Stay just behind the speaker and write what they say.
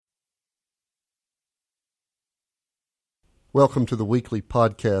Welcome to the weekly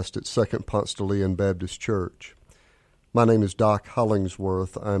podcast at Second Ponce de Leon Baptist Church. My name is Doc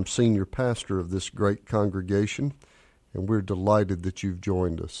Hollingsworth. I'm senior pastor of this great congregation, and we're delighted that you've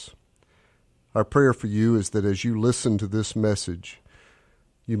joined us. Our prayer for you is that as you listen to this message,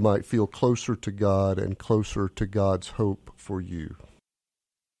 you might feel closer to God and closer to God's hope for you.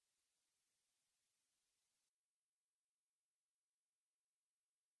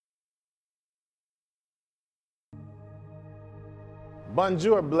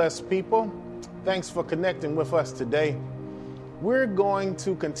 Bonjour, blessed people. Thanks for connecting with us today. We're going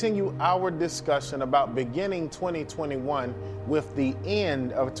to continue our discussion about beginning 2021 with the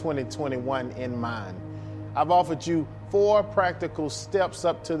end of 2021 in mind. I've offered you 4 practical steps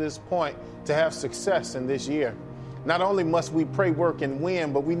up to this point to have success in this year. Not only must we pray, work, and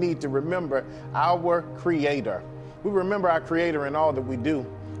win, but we need to remember our Creator. We remember our Creator in all that we do.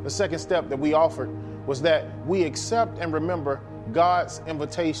 The second step that we offered was that we accept and remember God's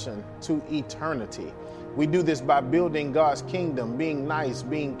invitation to eternity. We do this by building God's kingdom, being nice,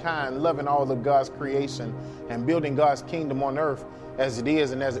 being kind, loving all of God's creation, and building God's kingdom on earth as it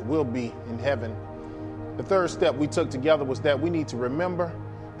is and as it will be in heaven. The third step we took together was that we need to remember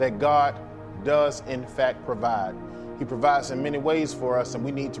that God does in fact provide. He provides in many ways for us, and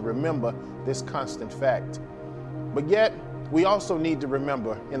we need to remember this constant fact. But yet, we also need to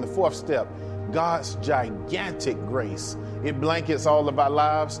remember in the fourth step, God's gigantic grace. It blankets all of our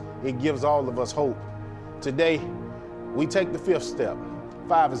lives. It gives all of us hope. Today, we take the fifth step.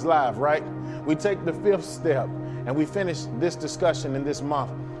 5 is live, right? We take the fifth step, and we finish this discussion in this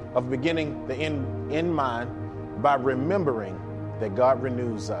month of beginning the end in mind by remembering that God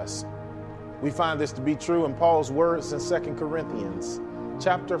renews us. We find this to be true in Paul's words in 2 Corinthians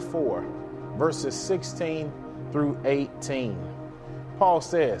chapter 4, verses 16 through 18. Paul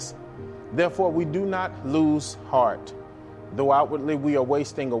says, "Therefore we do not lose heart. Though outwardly we are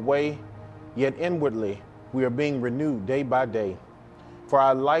wasting away, yet inwardly we are being renewed day by day. For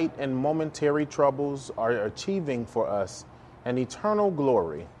our light and momentary troubles are achieving for us an eternal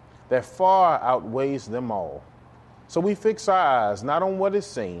glory that far outweighs them all. So we fix our eyes not on what is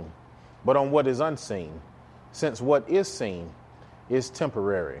seen, but on what is unseen, since what is seen is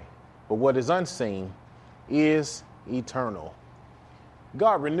temporary, but what is unseen is eternal."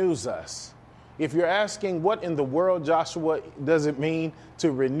 God renews us. If you're asking what in the world, Joshua, does it mean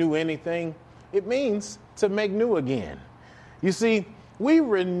to renew anything? It means to make new again. You see, we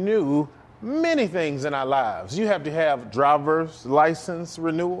renew many things in our lives. You have to have driver's license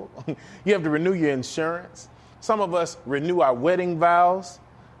renewal. You have to renew your insurance. Some of us renew our wedding vows.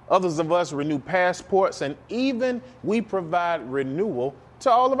 Others of us renew passports, and even we provide renewal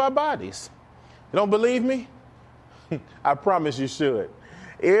to all of our bodies. You don't believe me? I promise you should.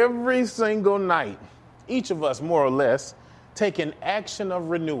 Every single night, each of us more or less take an action of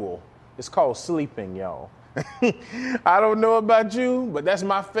renewal. It's called sleeping, y'all. I don't know about you, but that's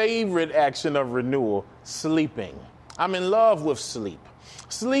my favorite action of renewal, sleeping. I'm in love with sleep.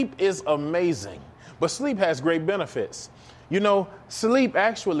 Sleep is amazing, but sleep has great benefits. You know, sleep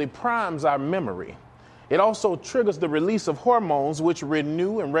actually primes our memory. It also triggers the release of hormones which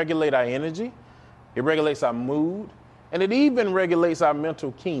renew and regulate our energy. It regulates our mood. And it even regulates our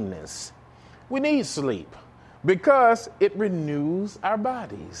mental keenness. We need sleep because it renews our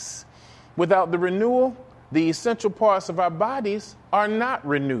bodies. Without the renewal, the essential parts of our bodies are not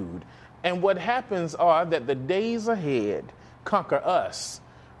renewed. And what happens are that the days ahead conquer us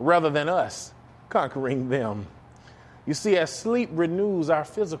rather than us conquering them. You see, as sleep renews our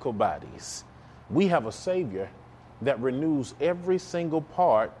physical bodies, we have a Savior that renews every single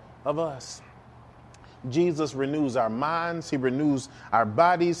part of us. Jesus renews our minds, He renews our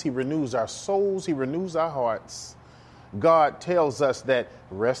bodies, He renews our souls, He renews our hearts. God tells us that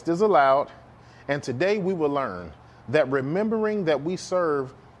rest is allowed, and today we will learn that remembering that we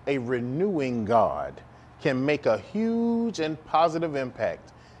serve a renewing God can make a huge and positive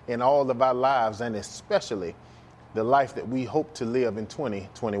impact in all of our lives, and especially the life that we hope to live in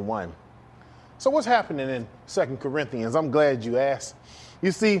 2021. So what's happening in 2 Corinthians? I'm glad you asked.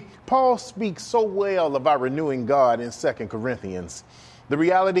 You see, Paul speaks so well about renewing God in 2 Corinthians. The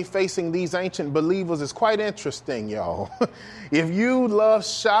reality facing these ancient believers is quite interesting, y'all. If you love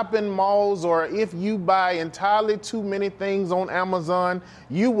shopping malls or if you buy entirely too many things on Amazon,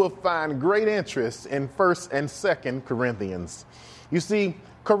 you will find great interest in 1st and 2nd Corinthians. You see,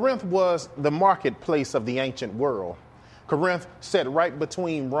 Corinth was the marketplace of the ancient world. Corinth sat right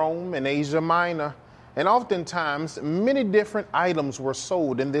between Rome and Asia Minor. And oftentimes, many different items were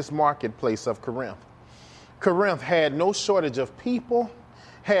sold in this marketplace of Corinth. Corinth had no shortage of people,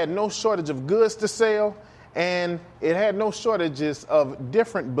 had no shortage of goods to sell, and it had no shortages of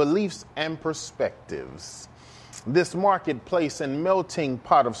different beliefs and perspectives. This marketplace and melting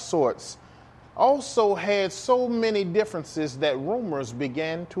pot of sorts also had so many differences that rumors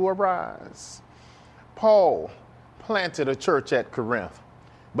began to arise. Paul planted a church at Corinth,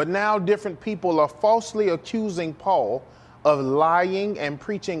 but now different people are falsely accusing Paul of lying and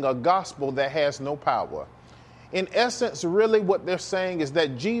preaching a gospel that has no power. In essence, really what they're saying is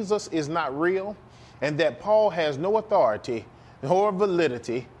that Jesus is not real and that Paul has no authority or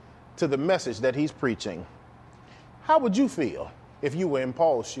validity to the message that he's preaching. How would you feel if you were in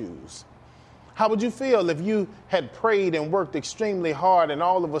Paul's shoes? How would you feel if you had prayed and worked extremely hard and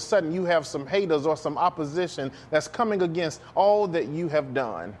all of a sudden you have some haters or some opposition that's coming against all that you have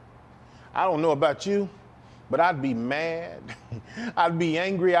done? I don't know about you, but I'd be mad. I'd be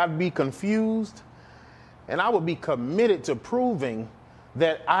angry. I'd be confused. And I would be committed to proving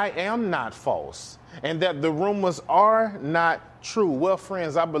that I am not false and that the rumors are not true. Well,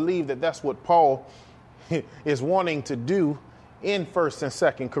 friends, I believe that that's what Paul is wanting to do in 1st and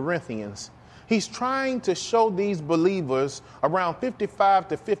 2nd Corinthians. He's trying to show these believers around 55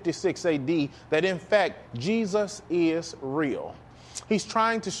 to 56 AD that, in fact, Jesus is real. He's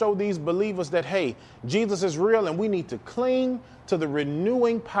trying to show these believers that, hey, Jesus is real and we need to cling to the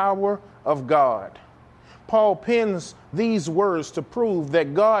renewing power of God. Paul pens these words to prove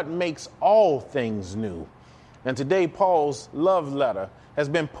that God makes all things new. And today, Paul's love letter has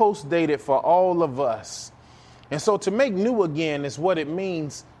been post-dated for all of us. And so to make new again is what it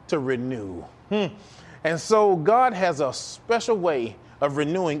means to renew. And so God has a special way of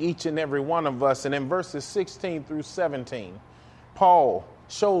renewing each and every one of us. And in verses 16 through 17, Paul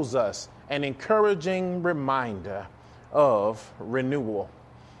shows us an encouraging reminder of renewal.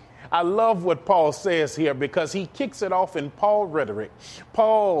 I love what Paul says here because he kicks it off in Paul rhetoric.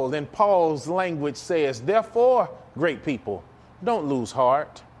 Paul, in Paul's language, says, therefore, great people, don't lose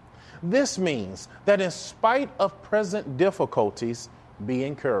heart. This means that in spite of present difficulties, be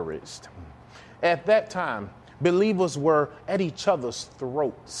encouraged. At that time, believers were at each other's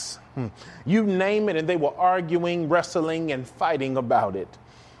throats. You name it, and they were arguing, wrestling, and fighting about it.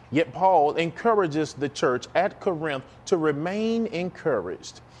 Yet Paul encourages the church at Corinth to remain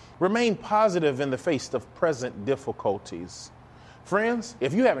encouraged, remain positive in the face of present difficulties. Friends,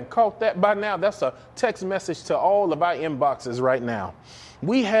 if you haven't caught that by now, that's a text message to all of our inboxes right now.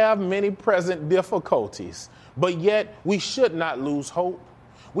 We have many present difficulties, but yet we should not lose hope.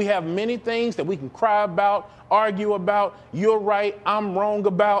 We have many things that we can cry about, argue about, you're right, I'm wrong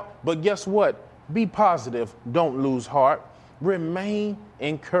about, but guess what? Be positive, don't lose heart, remain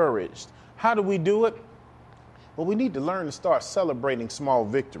encouraged. How do we do it? Well, we need to learn to start celebrating small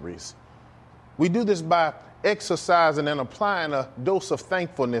victories. We do this by exercising and applying a dose of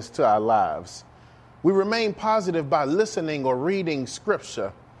thankfulness to our lives. We remain positive by listening or reading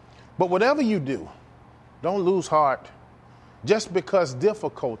scripture. But whatever you do, don't lose heart just because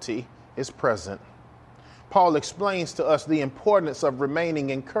difficulty is present. Paul explains to us the importance of remaining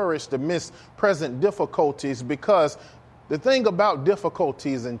encouraged amidst present difficulties because the thing about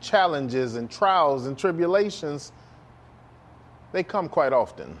difficulties and challenges and trials and tribulations, they come quite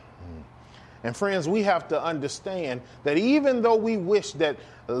often. And friends, we have to understand that even though we wish that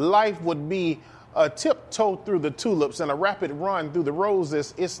life would be a tiptoe through the tulips and a rapid run through the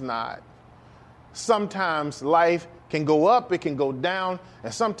roses, it's not. Sometimes life can go up, it can go down,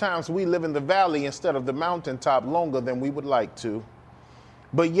 and sometimes we live in the valley instead of the mountaintop longer than we would like to.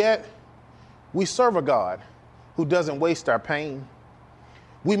 But yet, we serve a God who doesn't waste our pain.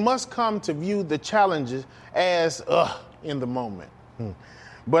 We must come to view the challenges as in the moment,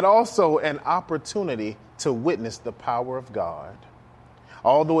 but also an opportunity to witness the power of God.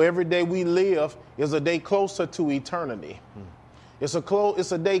 Although every day we live is a day closer to eternity. It's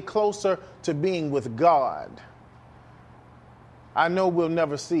a day closer to being with God. I know we'll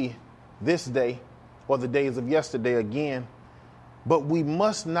never see this day or the days of yesterday again, but we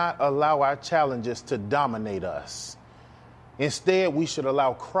must not allow our challenges to dominate us. Instead, we should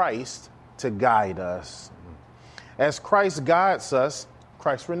allow Christ to guide us. As Christ guides us,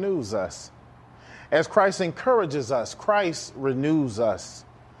 Christ renews us. As Christ encourages us, Christ renews us.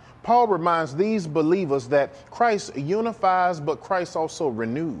 Paul reminds these believers that Christ unifies, but Christ also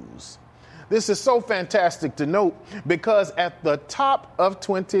renews. This is so fantastic to note because at the top of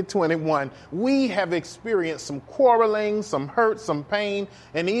 2021, we have experienced some quarreling, some hurt, some pain,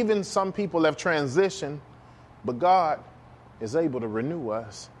 and even some people have transitioned. But God is able to renew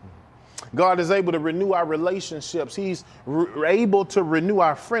us. God is able to renew our relationships. He's able to renew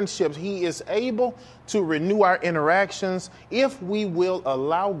our friendships. He is able to renew our interactions if we will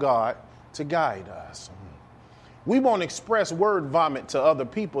allow God to guide us. We won't express word vomit to other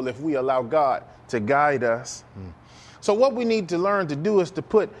people if we allow God to guide us. So what we need to learn to do is to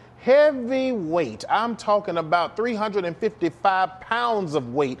put heavy weight. I'm talking about 355 pounds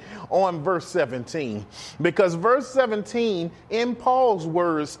of weight on verse 17, because verse 17 in Paul's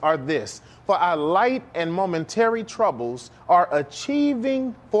words are this: for our light and momentary troubles are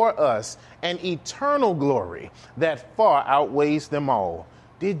achieving for us an eternal glory that far outweighs them all.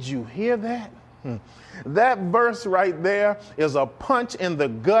 Did you hear that? That verse right there is a punch in the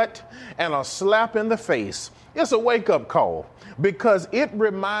gut and a slap in the face. It's a wake-up call, because it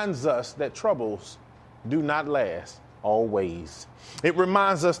reminds us that troubles do not last always. It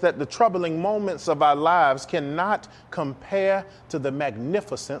reminds us that the troubling moments of our lives cannot compare to the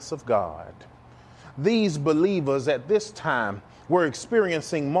magnificence of God. These believers at this time were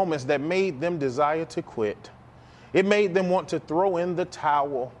experiencing moments that made them desire to quit. It made them want to throw in the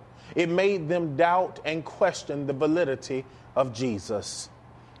towel. It made them doubt and question the validity of Jesus.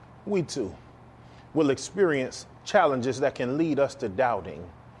 We too will experience challenges that can lead us to doubting,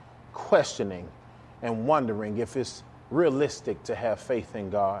 questioning, and wondering if it's realistic to have faith in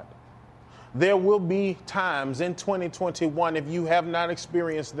God. There will be times in 2021, if you have not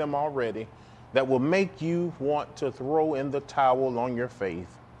experienced them already, that will make you want to throw in the towel on your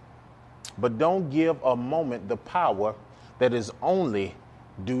faith. But don't give a moment the power that is only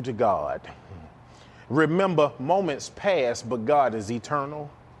due to God. Remember, moments pass, but God is eternal.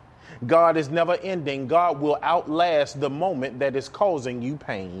 God is never ending. God will outlast the moment that is causing you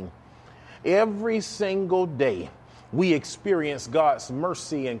pain. Every single day, we experience God's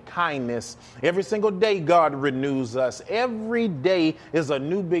mercy and kindness. Every single day, God renews us. Every day is a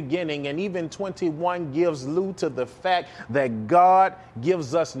new beginning, and even 21 gives lieu to the fact that God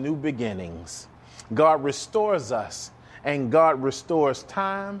gives us new beginnings. God restores us, and God restores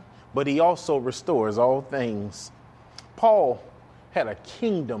time, but he also restores all things. Paul had a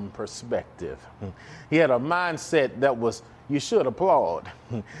kingdom perspective. He had a mindset that was, you should applaud,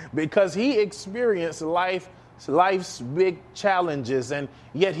 because he experienced life's big challenges, and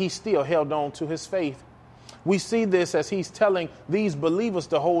yet he still held on to his faith. We see this as he's telling these believers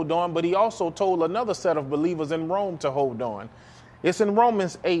to hold on, but he also told another set of believers in Rome to hold on. It's in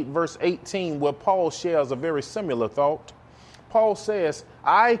Romans 8, verse 18, where Paul shares a very similar thought. Paul says,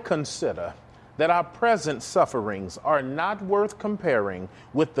 I consider that our present sufferings are not worth comparing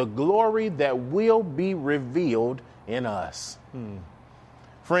with the glory that will be revealed in us.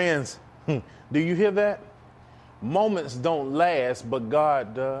 Friends, do you hear that? Moments don't last, but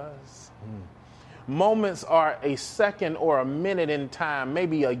God does. Moments are a second or a minute in time,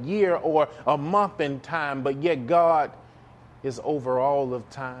 maybe a year or a month in time, but yet God is over all of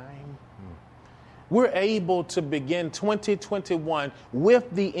time. We're able to begin 2021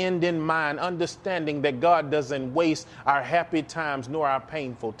 with the end in mind, understanding that God doesn't waste our happy times nor our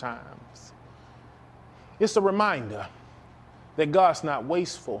painful times. It's a reminder that God's not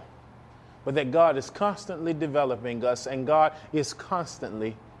wasteful, but that God is constantly developing us, and God is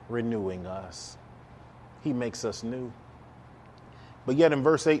constantly renewing us. He makes us new. But yet in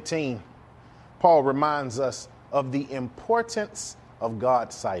verse 18, Paul reminds us of the importance of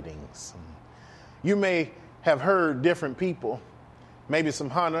God's sightings. You may have heard different people, maybe some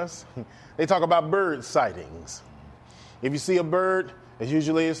hunters, they talk about bird sightings. If you see a bird, it's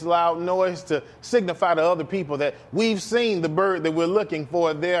usually a loud noise to signify to other people that we've seen the bird that we're looking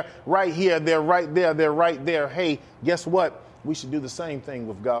for. They're right here, they're right there, they're right there. Hey, guess what? We should do the same thing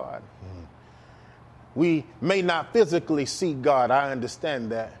with God. We may not physically see God, I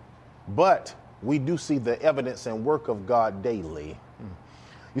understand that, but we do see the evidence and work of God daily.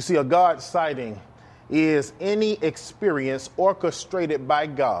 You see, a God sighting is any experience orchestrated by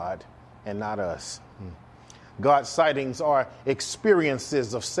God and not us. God sightings are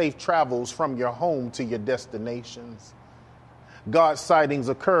experiences of safe travels from your home to your destinations. God sightings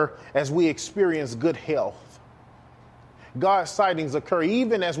occur as we experience good health. God sightings occur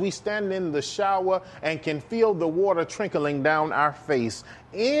even as we stand in the shower and can feel the water trickling down our face.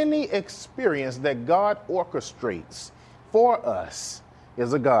 Any experience that God orchestrates for us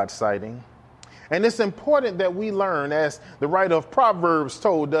is a God sighting. And it's important that we learn, as the writer of Proverbs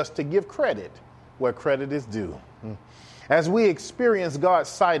told us, to give credit where credit is due. As we experience God's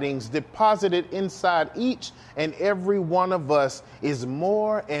sightings deposited inside each and every one of us is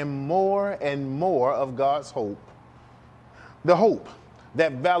more and more and more of God's hope. The hope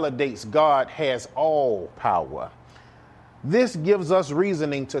that validates God has all power. This gives us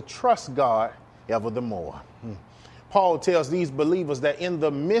reasoning to trust God ever the more. Paul tells these believers that in the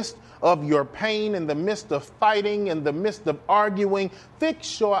midst of your pain, in the midst of fighting, in the midst of arguing,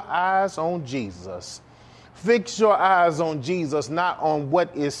 fix your eyes on Jesus. Fix your eyes on Jesus, not on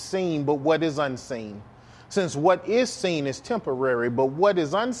what is seen, but what is unseen. Since what is seen is temporary, but what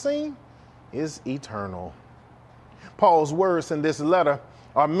is unseen is eternal. Paul's words in this letter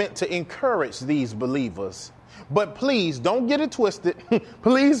are meant to encourage these believers. But please don't get it twisted.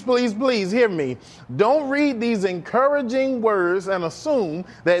 Please, please, please hear me. Don't read these encouraging words and assume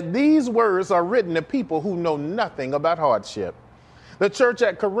that these words are written to people who know nothing about hardship. The church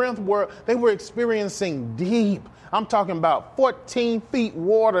at Corinth were experiencing deep, I'm talking about 14 feet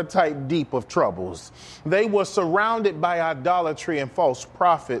water type deep of troubles. They were surrounded by idolatry and false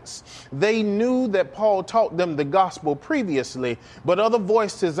prophets. They knew that Paul taught them the gospel previously, but other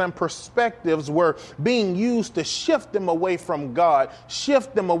voices and perspectives were being used to shift them away from God,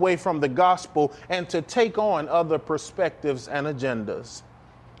 shift them away from the gospel, and to take on other perspectives and agendas.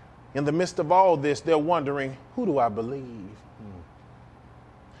 In the midst of all this, they're wondering, who do I believe?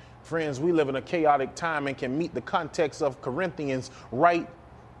 Friends, we live in a chaotic time and can meet the context of Corinthians right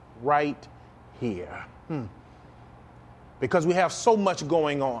here. Because we have so much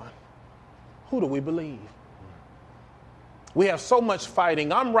going on. Who do we believe? We have so much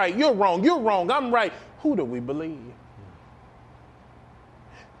fighting. I'm right, you're wrong, I'm right. Who do we believe?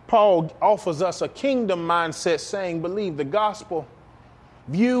 Paul offers us a kingdom mindset saying, believe the gospel.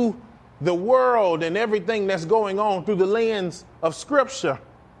 View the world and everything that's going on through the lens of Scripture.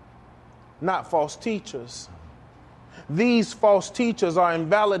 Not false teachers. These false teachers are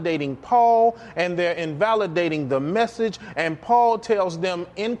invalidating Paul, and they're invalidating the message. And Paul tells them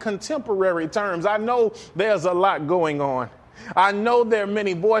in contemporary terms, I know there's a lot going on. I know there are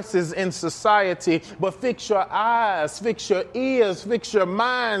many voices in society, but fix your eyes, fix your ears, fix your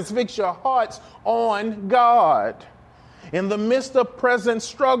minds, fix your hearts on God. In the midst of present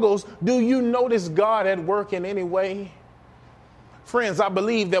struggles, do you notice God at work in any way? Friends, I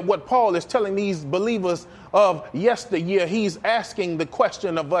believe that what Paul is telling these believers of yesteryear, he's asking the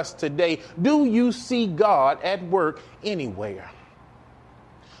question of us today, do you see God at work anywhere?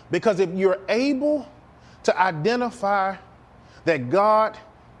 Because if you're able to identify that God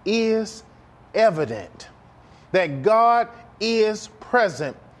is evident, that God is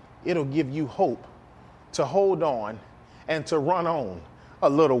present, it'll give you hope to hold on and to run on a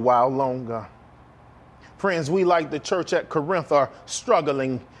little while longer. Friends, we, like the church at Corinth, are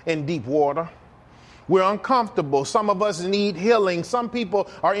struggling in deep water. We're uncomfortable. Some of us need healing. Some people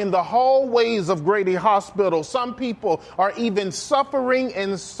are in the hallways of Grady Hospital. Some people are even suffering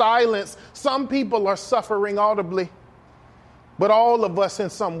in silence. Some people are suffering audibly. But all of us in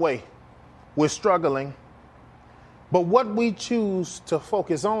some way, we're struggling. But what we choose to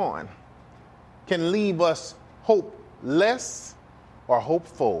focus on can leave us hopeless or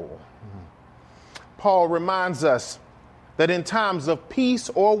hopeful. Paul reminds us that in times of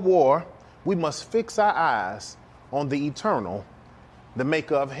peace or war, we must fix our eyes on the eternal, the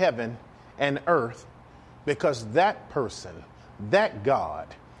maker of heaven and earth, because that person, that God,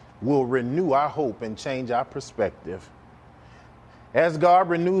 will renew our hope and change our perspective. As God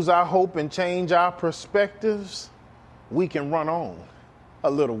renews our hope and change our perspectives, we can run on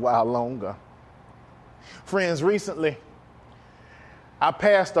a little while longer. Friends, recently, I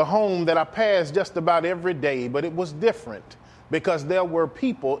passed a home that I pass just about every day, but it was different because there were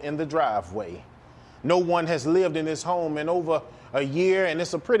people in the driveway. No one has lived in this home in over a year, and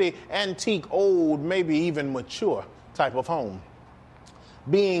it's a pretty antique, old, maybe even mature type of home.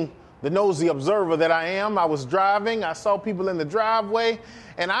 Being the nosy observer that I am, I was driving, I saw people in the driveway,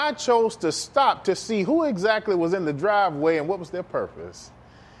 and I chose to stop to see who exactly was in the driveway and what was their purpose.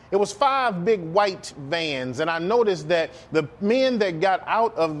 It was 5 big white vans, and I noticed that the men that got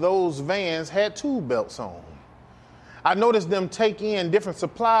out of those vans had tool belts on. I noticed them take in different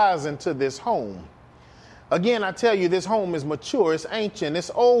supplies into this home. Again, I tell you, this home is mature, it's ancient, it's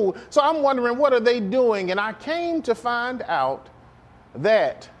old. So I'm wondering, what are they doing? And I came to find out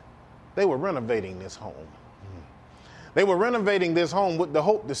that they were renovating this home. They were renovating this home with the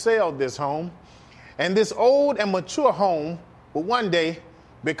hope to sell this home. And this old and mature home will one day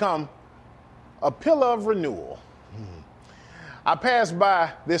become a pillar of renewal. I passed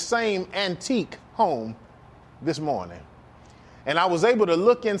by this same antique home this morning, and I was able to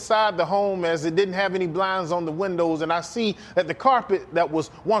look inside the home as it didn't have any blinds on the windows, and I see that the carpet that was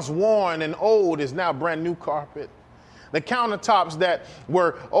once worn and old is now brand new carpet. The countertops that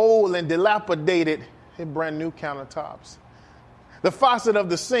were old and dilapidated, they're brand new countertops. The faucet of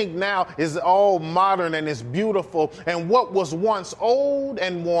the sink now is all modern and it's beautiful. And what was once old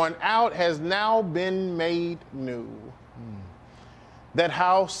and worn out has now been made new. That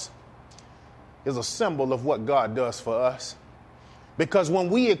house is a symbol of what God does for us. Because when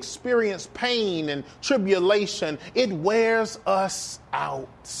we experience pain and tribulation, it wears us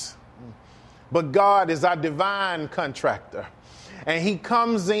out. But God is our divine contractor. And he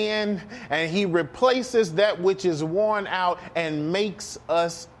comes in and he replaces that which is worn out and makes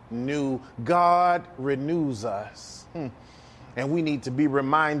us new. God renews us. And we need to be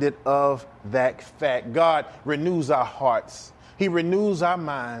reminded of that fact. God renews our hearts. He renews our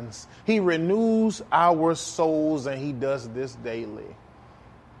minds. He renews our souls, and he does this daily.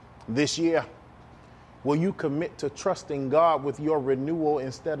 This year, will you commit to trusting God with your renewal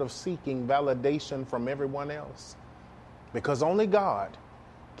instead of seeking validation from everyone else? Because only God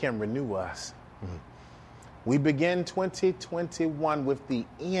can renew us. We begin 2021 with the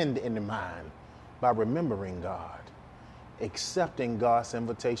end in mind by remembering God, accepting God's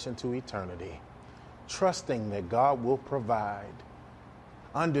invitation to eternity, trusting that God will provide,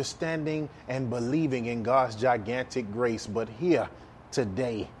 understanding and believing in God's gigantic grace. But here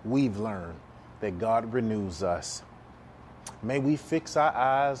today, we've learned that God renews us. May we fix our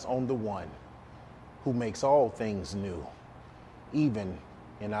eyes on the one who makes all things new, even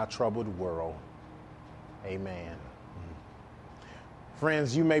in our troubled world. Amen.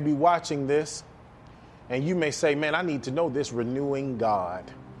 Friends, you may be watching this and you may say, man, I need to know this renewing God.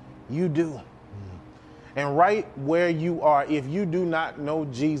 You do. And right where you are, if you do not know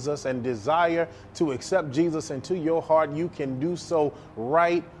Jesus and desire to accept Jesus into your heart, you can do so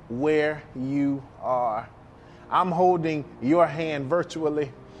right where you are. I'm holding your hand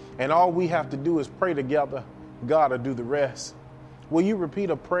virtually, and all we have to do is pray together. God will do the rest. Will you repeat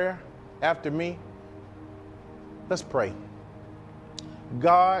a prayer after me? Let's pray.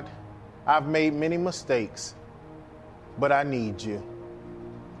 God, I've made many mistakes, but I need you.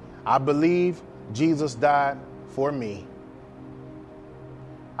 I believe Jesus died for me.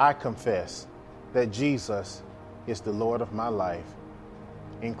 I confess that Jesus is the Lord of my life.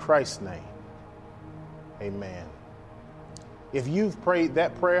 In Christ's name, amen. If you've prayed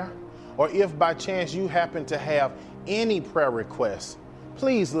that prayer, or if by chance you happen to have any prayer requests,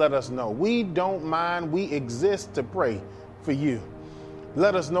 please let us know. We don't mind. We exist to pray for you.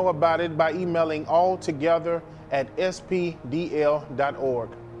 Let us know about it by emailing alltogether@spdl.org.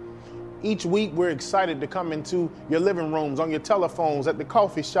 Each week, we're excited to come into your living rooms, on your telephones, at the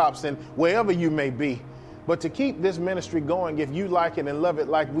coffee shops, and wherever you may be. But to keep this ministry going, if you like it and love it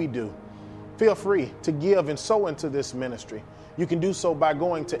like we do, feel free to give and sow into this ministry. You can do so by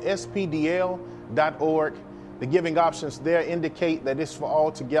going to spdl.org. The giving options there indicate that it's for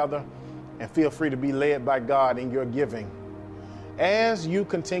all together, and feel free to be led by God in your giving. As you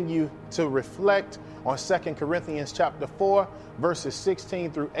continue to reflect on 2 Corinthians chapter 4, verses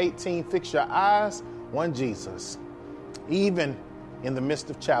 16 through 18, fix your eyes on Jesus, even in the midst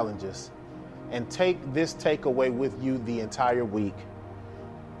of challenges, and take this takeaway with you the entire week.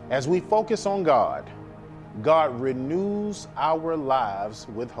 As we focus on God, God renews our lives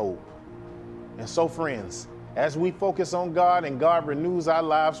with hope. And so, friends, as we focus on God and God renews our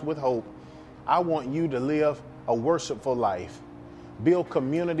lives with hope, I want you to live a worshipful life. Build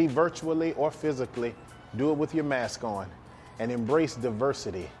community virtually or physically. Do it with your mask on, and embrace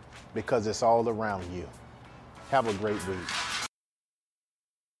diversity because it's all around you. Have a great week.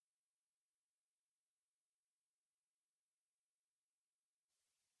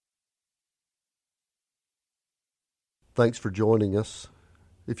 Thanks for joining us.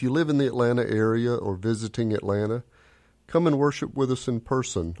 If you live in the Atlanta area or visiting Atlanta, come and worship with us in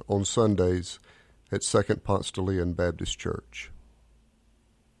person on Sundays at 2nd Ponce de Leon Baptist Church.